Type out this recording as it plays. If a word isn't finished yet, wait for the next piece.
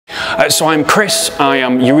So I'm Chris, I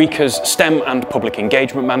am Eureka's STEM and Public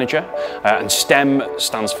Engagement Manager, and STEM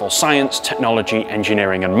stands for Science, Technology,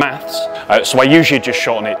 Engineering and Maths. So I usually just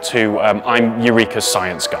shorten it to I'm Eureka's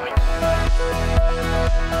Science Guy.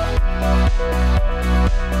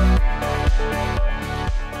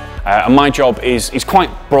 And my job is quite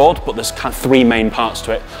broad, but there's kind of three main parts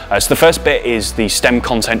to it. So the first bit is the STEM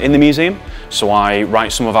content in the museum. So I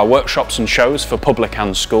write some of our workshops and shows for public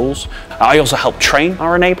and schools. I also help train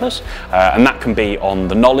our enablers, and that can be on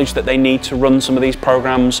the knowledge that they need to run some of these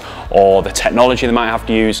programs, or the technology they might have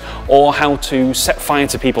to use, or how to set fire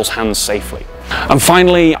to people's hands safely. And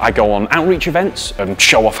finally, I go on outreach events and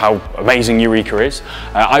show off how amazing Eureka is.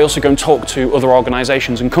 I also go and talk to other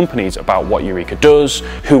organisations and companies about what Eureka does,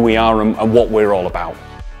 who we are and what we're all about.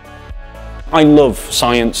 I love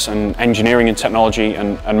science and engineering and technology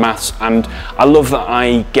and maths, and I love that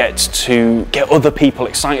I get to get other people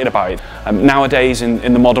excited about it. Nowadays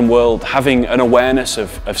in the modern world, having an awareness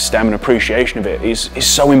of STEM and appreciation of it is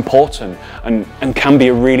so important and can be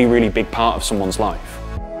a really, really big part of someone's life.